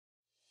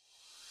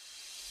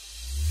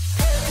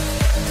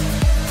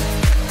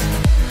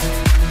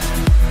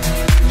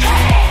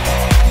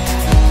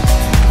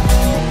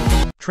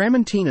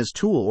Tramontana's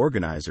tool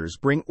organizers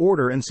bring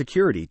order and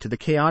security to the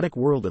chaotic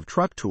world of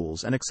truck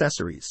tools and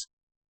accessories.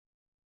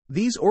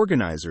 These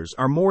organizers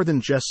are more than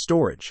just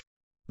storage.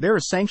 They're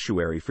a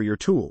sanctuary for your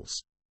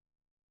tools.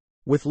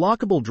 With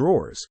lockable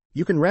drawers,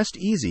 you can rest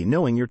easy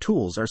knowing your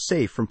tools are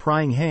safe from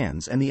prying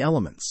hands and the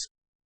elements.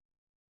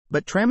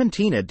 But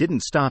Tramontana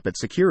didn't stop at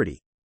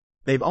security.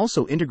 They've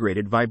also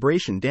integrated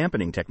vibration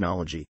dampening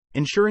technology,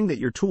 ensuring that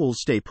your tools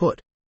stay put,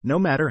 no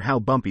matter how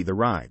bumpy the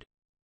ride.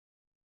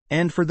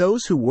 And for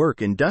those who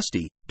work in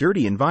dusty,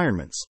 dirty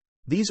environments,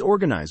 these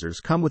organizers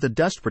come with a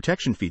dust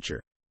protection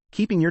feature,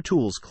 keeping your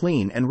tools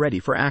clean and ready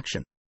for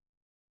action.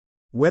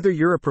 Whether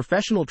you're a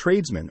professional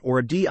tradesman or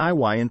a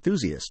DIY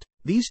enthusiast,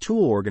 these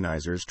tool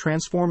organizers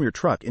transform your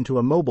truck into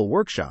a mobile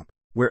workshop,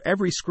 where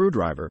every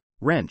screwdriver,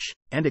 wrench,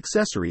 and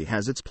accessory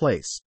has its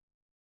place.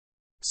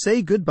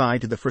 Say goodbye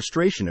to the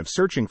frustration of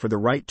searching for the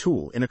right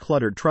tool in a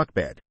cluttered truck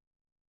bed.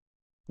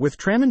 With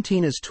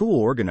Tramontana's tool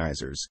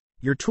organizers,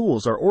 your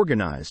tools are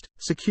organized,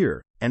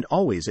 secure, and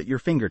always at your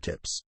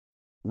fingertips.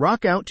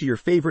 Rock out to your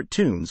favorite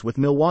tunes with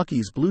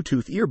Milwaukee's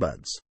Bluetooth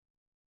earbuds.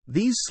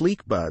 These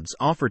sleek buds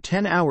offer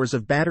 10 hours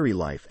of battery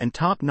life and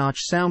top-notch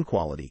sound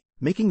quality,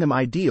 making them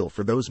ideal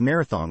for those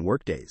marathon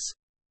workdays.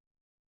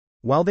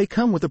 While they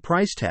come with a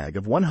price tag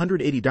of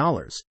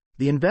 $180,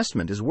 the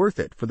investment is worth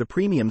it for the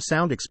premium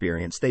sound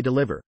experience they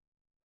deliver.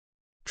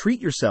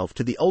 Treat yourself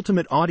to the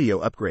ultimate audio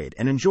upgrade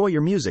and enjoy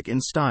your music in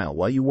style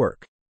while you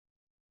work.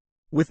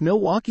 With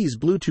Milwaukee's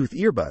Bluetooth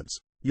earbuds,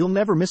 you'll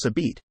never miss a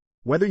beat,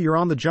 whether you're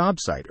on the job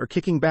site or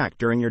kicking back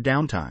during your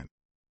downtime.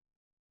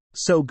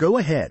 So go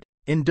ahead,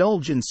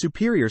 indulge in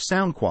superior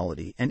sound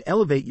quality and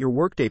elevate your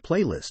workday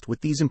playlist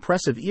with these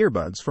impressive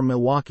earbuds from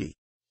Milwaukee.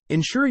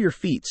 Ensure your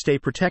feet stay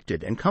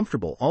protected and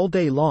comfortable all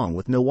day long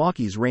with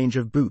Milwaukee's range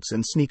of boots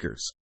and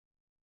sneakers.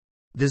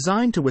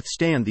 Designed to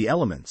withstand the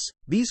elements,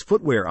 these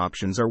footwear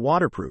options are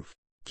waterproof,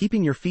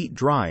 keeping your feet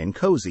dry and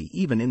cozy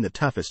even in the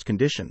toughest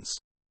conditions.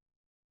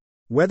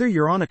 Whether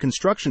you're on a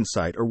construction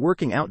site or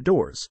working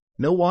outdoors,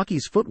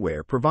 Milwaukee's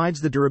footwear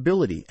provides the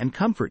durability and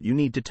comfort you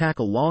need to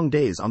tackle long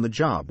days on the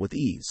job with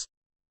ease.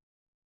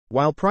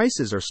 While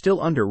prices are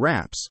still under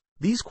wraps,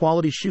 these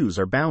quality shoes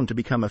are bound to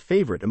become a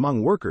favorite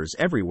among workers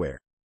everywhere.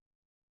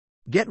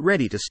 Get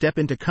ready to step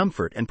into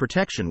comfort and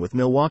protection with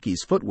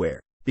Milwaukee's footwear,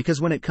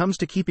 because when it comes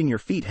to keeping your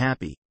feet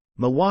happy,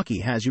 Milwaukee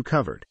has you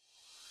covered.